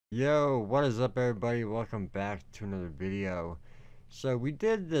Yo, what is up everybody? Welcome back to another video. So we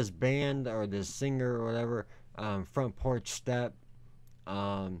did this band or this singer or whatever, Front Porch Step,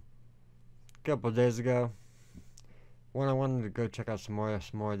 a couple of days ago. When I wanted to go check out some more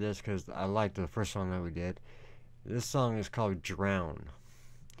of this because I liked the first song that we did. This song is called Drown.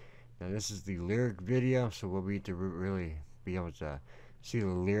 Now this is the lyric video, so we'll be to really be able to see the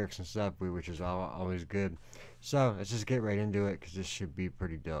lyrics and stuff, which is always good. So let's just get right into it because this should be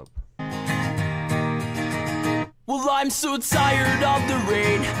pretty dope. Well, I'm so tired of the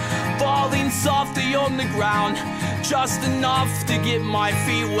rain falling softly on the ground, just enough to get my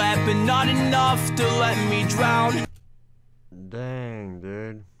feet wet, but not enough to let me drown. Dang,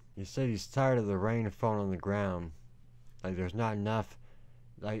 dude. He said he's tired of the rain falling on the ground. Like, there's not enough.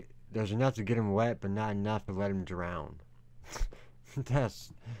 Like, there's enough to get him wet, but not enough to let him drown.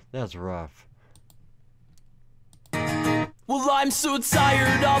 That's rough. Well, I'm so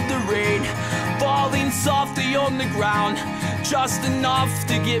tired of the rain falling softly on the ground, just enough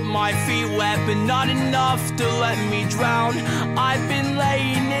to get my feet wet, but not enough to let me drown. I've been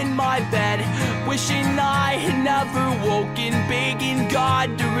laying in my bed, wishing I had never woken, begging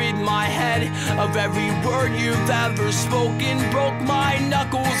God to rid my head of every word you've ever spoken. Broke my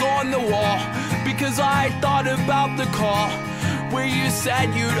knuckles on the wall because I thought about the call where you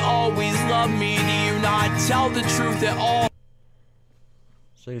said you'd always love me. Do you not tell the truth at all?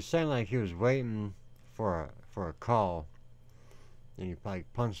 So he sounded like he was waiting for a call, and he probably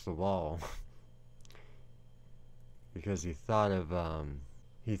punched the wall because he thought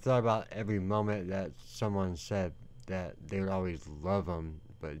about every moment that someone said that they would always love him,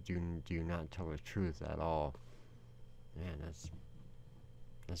 but do not tell the truth at all. Man,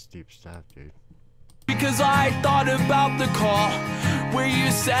 that's deep stuff, dude. Because I thought about the call where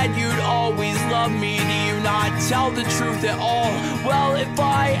you said you'd always love me. Do you not tell the truth at all? Well, if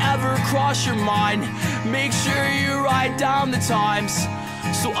I ever cross your mind, make sure you write down the times,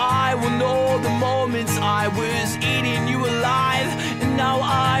 so I will know the moments I was eating you alive. And now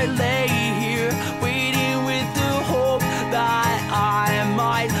I lay here waiting with the hope that I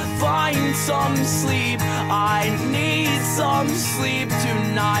might find some sleep. I need some sleep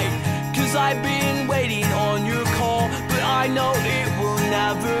tonight, 'cause I've been waiting on your call, but I know it will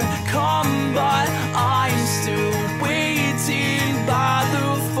never come. But I'm still waiting by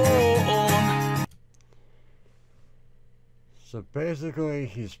the phone. So basically,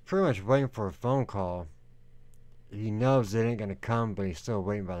 he's pretty much waiting for a phone call. He knows it ain't gonna come, but he's still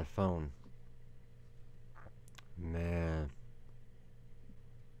waiting by the phone. Man,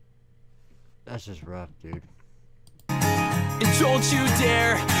 that's just rough, dude. And don't you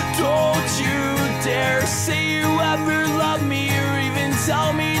dare say you ever loved me, or even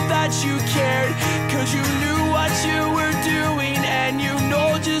tell me that you cared, 'cause you knew what you were doing, and you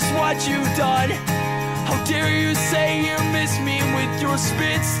know just what you've done. How dare you say you miss me with your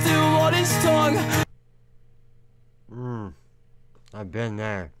spit still on his tongue? I've been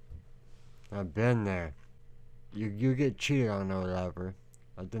there. You get cheated on or whatever.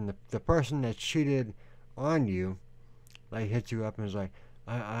 But then the person that cheated on you, like, hits you up and is like,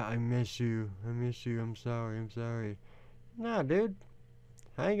 I miss you, I'm sorry. Nah, dude.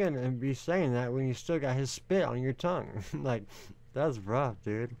 How you gonna be saying that when you still got his spit on your tongue? Like, that's rough,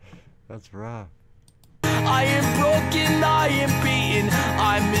 dude. That's rough. I am broken, I am beaten,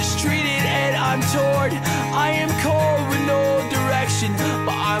 I'm mistreated and I'm torn. I am cold with no direction,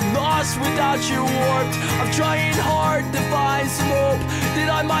 but I'm lost without your warmth. I'm trying hard to find some hope that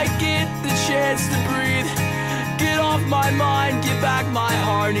I might get the chance to breathe. Get off my mind, get back my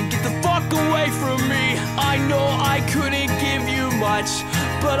heart, and get the fuck away from me. I know I couldn't give you much,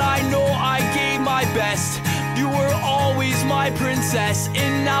 but I know I gave my best. You were always my princess,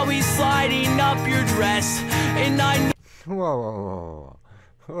 and now he's sliding up your dress. And I Whoa.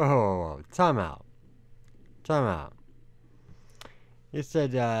 Time out. You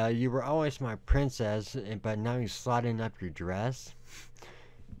said you were always my princess, but now he's sliding up your dress?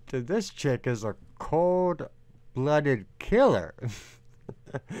 Dude, this chick is a cold-blooded killer.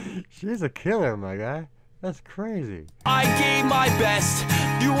 She's a killer, my guy. That's crazy. I gave my best.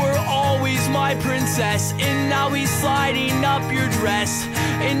 You were always my princess, and now he's sliding up your dress.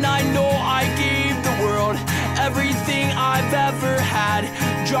 And I know I gave the world everything I've ever had.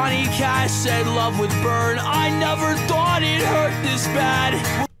 Johnny Cash said love would burn. I never thought it hurt this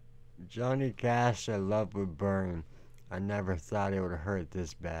bad. Johnny Cash said love would burn. I never thought it would hurt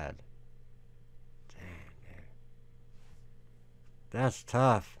this bad. Dang, dude. That's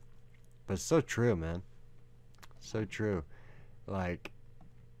tough. But so true, man. So true. Like,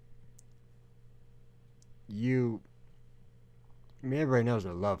 you I mean, everybody knows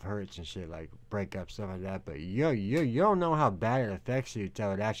that love hurts and shit, like breakups, stuff like that. But you don't know how bad it affects you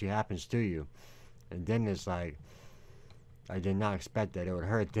till it actually happens to you, and then it's like, I did not expect that it would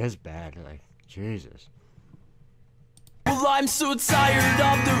hurt this bad. Like, Jesus. Well, I'm so tired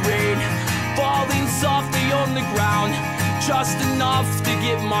of the rain falling softly on the ground, just enough to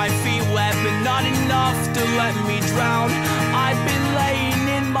get my feet wet, but not enough to let me drown. I've been laying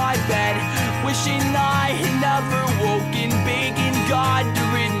in my bed, wishing I had never woken, begging God to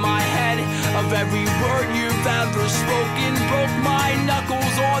rid my head of every word you've ever spoken. Broke my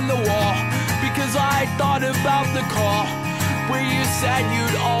knuckles on the wall because I thought about the call where you said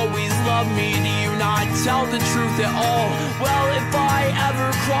you'd always love me. Do you not tell the truth at all? Well, if I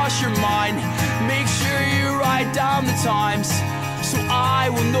ever cross your mind, make sure you write down the times, so I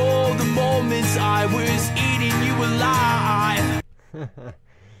will know the moments I was eating you alive.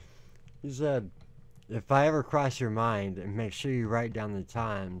 He said, if I ever cross your mind, and make sure you write down the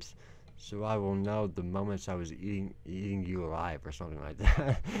times, so I will know the moments I was eating you alive, or something like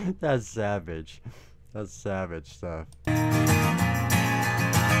that. That's savage. That's savage stuff.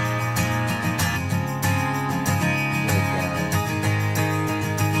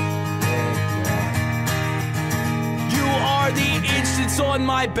 The itch that's on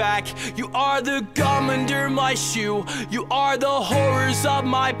my back, you are the gum under my shoe, you are the horrors of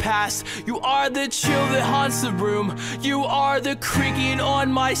my past, you are the chill that haunts the room, you are the creaking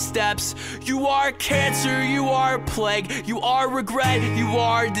on my steps, you are cancer, you are plague, you are regret, you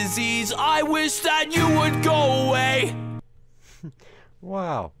are disease. I wish that you would go away.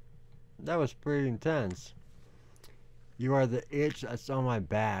 Wow, that was pretty intense. You are the itch that's on my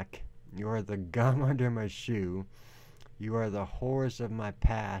back, you are the gum under my shoe, you are the horrors of my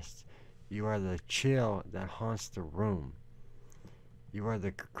past. You are the chill that haunts the room. You are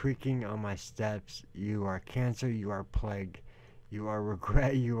the creaking on my steps. You are cancer. You are plague. You are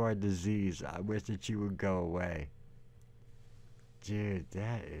regret. You are disease. I wish that you would go away. Dude,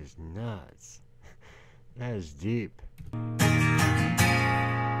 that is nuts. That is deep. That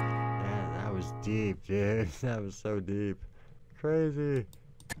was deep, dude. That was so deep. Crazy.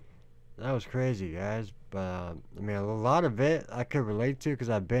 That was crazy, guys. But, I mean, a lot of it I could relate to because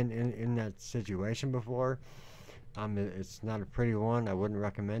I've been in that situation before. It's not a pretty one. I wouldn't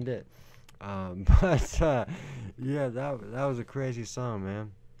recommend it. But, yeah, that was a crazy song,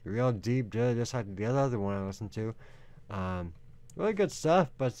 man. Real deep, just like the other one I listened to. Really good stuff.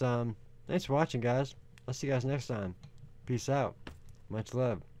 But, thanks for watching, guys. I'll see you guys next time. Peace out. Much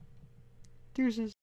love. Deuces.